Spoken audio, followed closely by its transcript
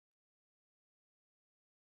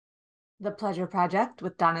The Pleasure Project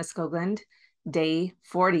with Donna Skoglund, day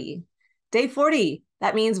 40. Day 40.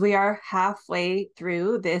 That means we are halfway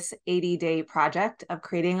through this 80-day project of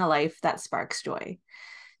creating a life that sparks joy.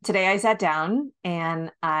 Today I sat down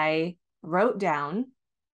and I wrote down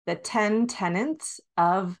the 10 tenets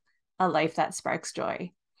of a life that sparks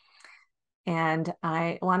joy. And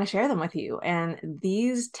I want to share them with you. And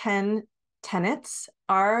these 10 tenets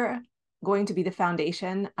are going to be the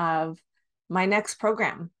foundation of my next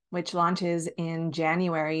program, which launches in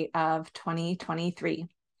January of 2023.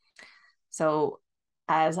 So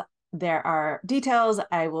as there are details,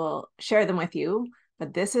 I will share them with you,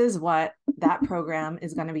 but this is what that program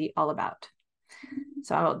is going to be all about.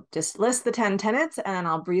 So I'll just list the 10 tenets and then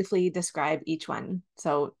I'll briefly describe each one.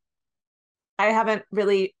 So I haven't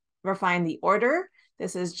really refined the order.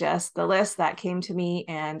 This is just the list that came to me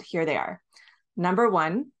and here they are. Number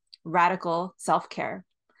 1, radical self-care.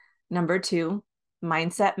 Number 2,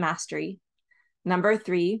 mindset mastery. Number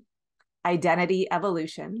 3, identity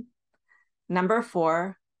evolution. Number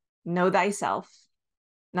 4, know thyself.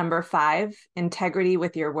 Number 5, integrity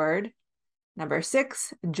with your word. Number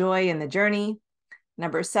 6, joy in the journey.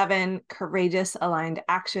 Number 7, courageous aligned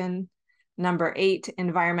action. Number 8,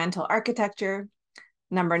 environmental architecture.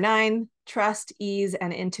 Number 9, trust, ease,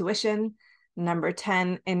 and intuition. Number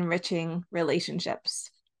 10, enriching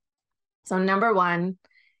relationships. So number 1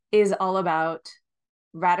 is all about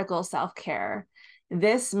radical self-care.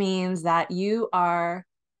 This means that you are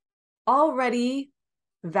already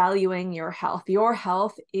valuing your health. Your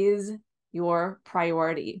health is your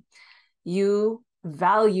priority. You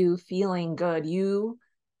value feeling good. You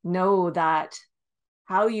know that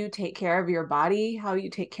how you take care of your body, how you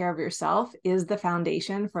take care of yourself is the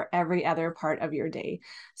foundation for every other part of your day.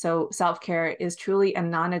 So self-care is truly a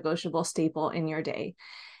non-negotiable staple in your day.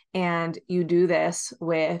 And you do this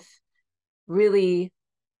with really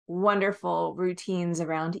wonderful routines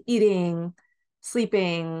around eating,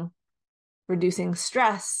 sleeping, reducing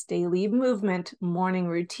stress, daily movement, morning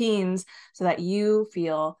routines, so that you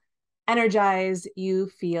feel energized, you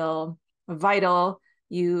feel vital,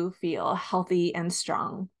 you feel healthy and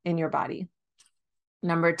strong in your body.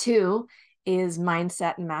 Number 2 is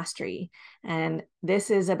mindset mastery. And this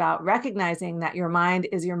is about recognizing that your mind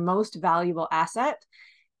is your most valuable asset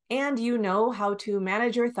and you know how to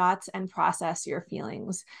manage your thoughts and process your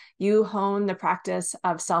feelings. You hone the practice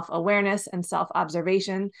of self-awareness and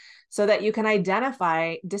self-observation so that you can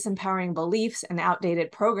identify disempowering beliefs and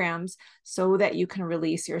outdated programs so that you can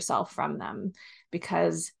release yourself from them,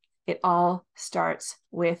 because it all starts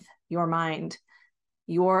with your mind.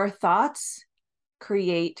 Your thoughts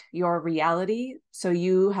create your reality. So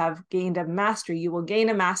you have gained a mastery. You will gain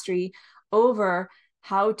a mastery over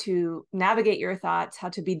how to navigate your thoughts, how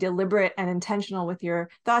to be deliberate and intentional with your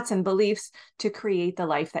thoughts and beliefs to create the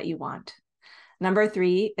life that you want. Number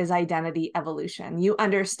 3 is identity evolution. You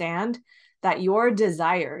understand that your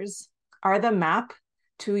desires are the map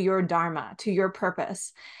to your dharma, to your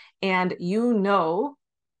purpose. And you know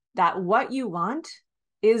that what you want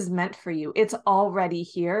is meant for you. It's already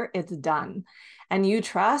here. It's done. And you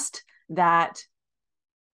trust that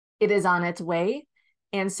it is on its way.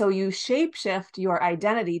 And so you shapeshift your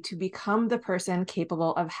identity to become the person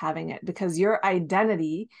capable of having it, because your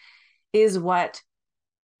identity is what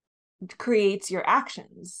creates your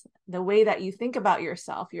actions. The way that you think about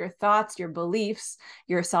yourself, your thoughts, your beliefs,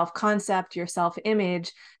 your self-concept, your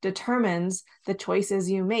self-image determines the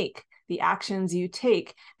choices you make, the actions you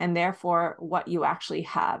take, and therefore what you actually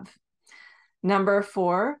have. Number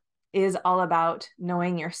 4 is all about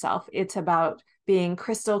knowing yourself. It's about being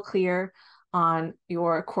crystal clear on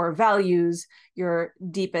your core values, your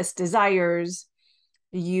deepest desires,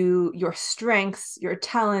 your strengths, your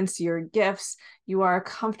talents, your gifts. You are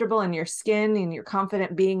comfortable in your skin and you're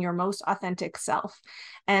confident being your most authentic self.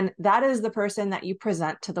 And that is the person that you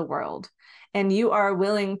present to the world. And you are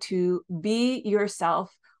willing to be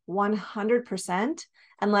yourself 100%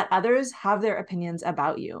 and let others have their opinions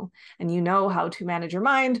about you. And you know how to manage your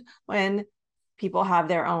mind when people have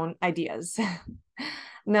their own ideas.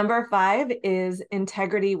 Number 5 is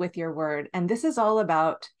integrity with your word. And this is all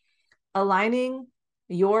about aligning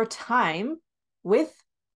your time with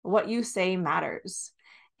what you say matters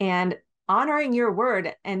and honoring your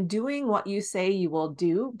word and doing what you say you will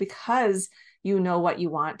do because you know what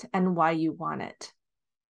you want and why you want it.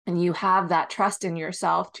 And you have that trust in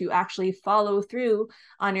yourself to actually follow through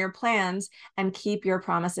on your plans and keep your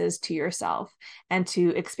promises to yourself and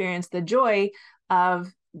to experience the joy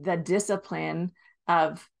of the discipline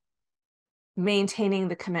of maintaining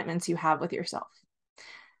the commitments you have with yourself.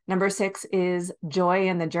 Number 6 is joy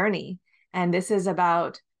in the journey. And this is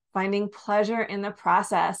about finding pleasure in the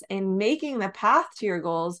process and making the path to your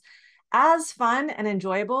goals as fun and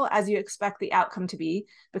enjoyable as you expect the outcome to be,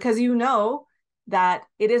 because you know that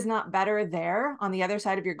it is not better there on the other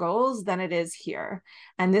side of your goals than it is here.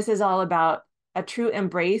 And this is all about a true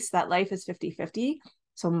embrace that life is 50-50.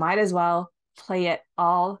 So might as well play it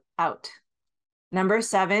all out. Number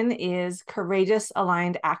 7 is courageous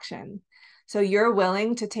aligned action. So you're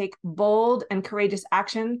willing to take bold and courageous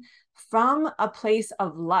action from a place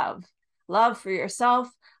of love, love for yourself,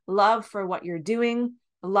 love for what you're doing,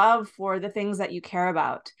 love for the things that you care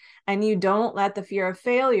about. And you don't let the fear of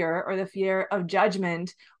failure or the fear of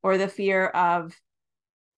judgment or the fear of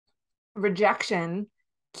rejection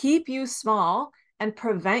keep you small and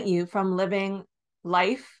prevent you from living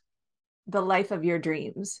life, the life of your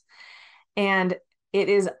dreams. And it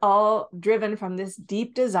is all driven from this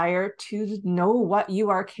deep desire to know what you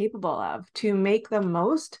are capable of, to make the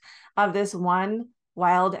most of this one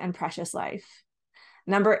wild and precious life.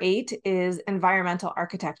 Number 8 is environmental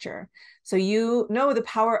architecture. So you know the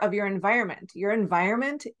power of your environment. Your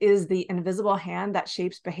environment is the invisible hand that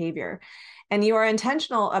shapes behavior. And you are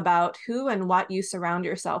intentional about who and what you surround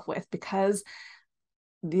yourself with, because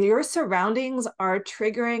your surroundings are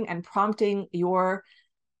triggering and prompting your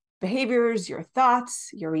behaviors, your thoughts,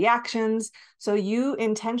 your reactions. So you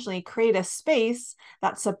intentionally create a space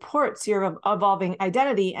that supports your evolving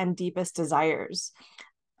identity and deepest desires.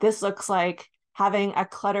 This looks like having a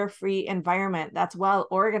clutter-free environment that's well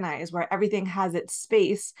organized, where everything has its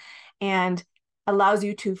space and allows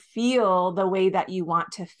you to feel the way that you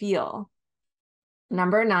want to feel.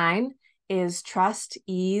 Number 9 is trust,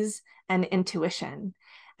 ease, and intuition.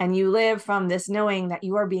 And you live from this knowing that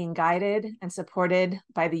you are being guided and supported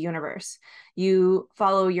by the universe. You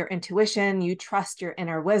follow your intuition, you trust your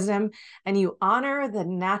inner wisdom, and you honor the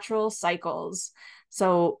natural cycles.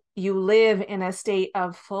 So you live in a state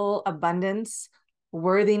of full abundance,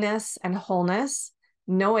 worthiness, and wholeness,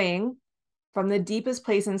 knowing from the deepest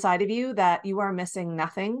place inside of you that you are missing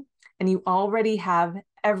nothing and you already have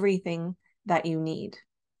everything that you need.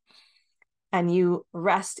 And you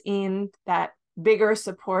rest in that bigger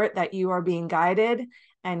support that you are being guided,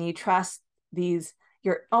 and you trust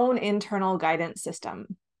your own internal guidance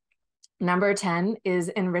system. Number 10 is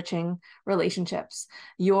enriching relationships.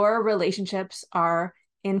 Your relationships are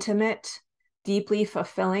intimate, deeply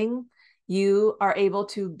fulfilling. You are able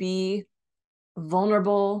to be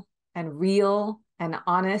vulnerable and real and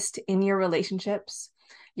honest in your relationships.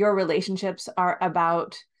 Your relationships are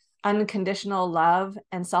about unconditional love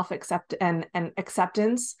and self-accept and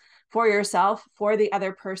acceptance for yourself, for the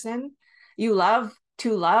other person. You love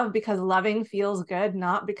to love because loving feels good,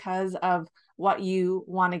 not because of what you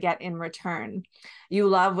want to get in return. You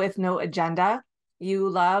love with no agenda. You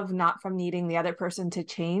love not from needing the other person to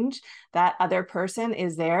change. That other person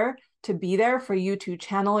is there to be there for you to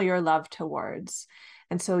channel your love towards.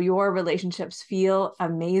 And so your relationships feel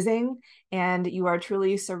amazing, and you are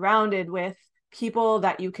truly surrounded with people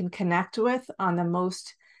that you can connect with on the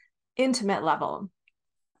most intimate level.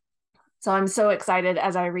 So I'm so excited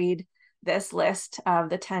as I read this list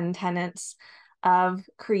of the 10 tenets of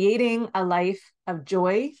creating a life of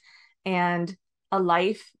joy and a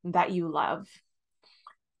life that you love.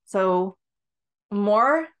 So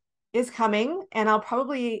more is coming, and I'll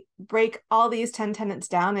probably break all these 10 tenets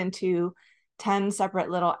down into 10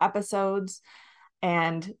 separate little episodes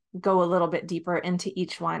and go a little bit deeper into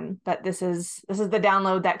each one. But this is the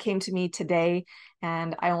download that came to me today,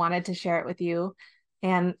 and I wanted to share it with you.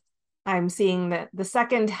 And I'm seeing that the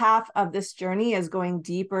second half of this journey is going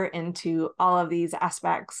deeper into all of these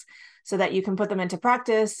aspects so that you can put them into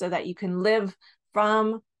practice, so that you can live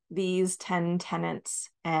from these 10 tenets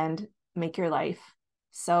and make your life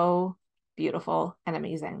so beautiful and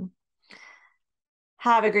amazing.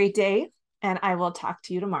 Have a great day, and I will talk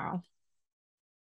to you tomorrow.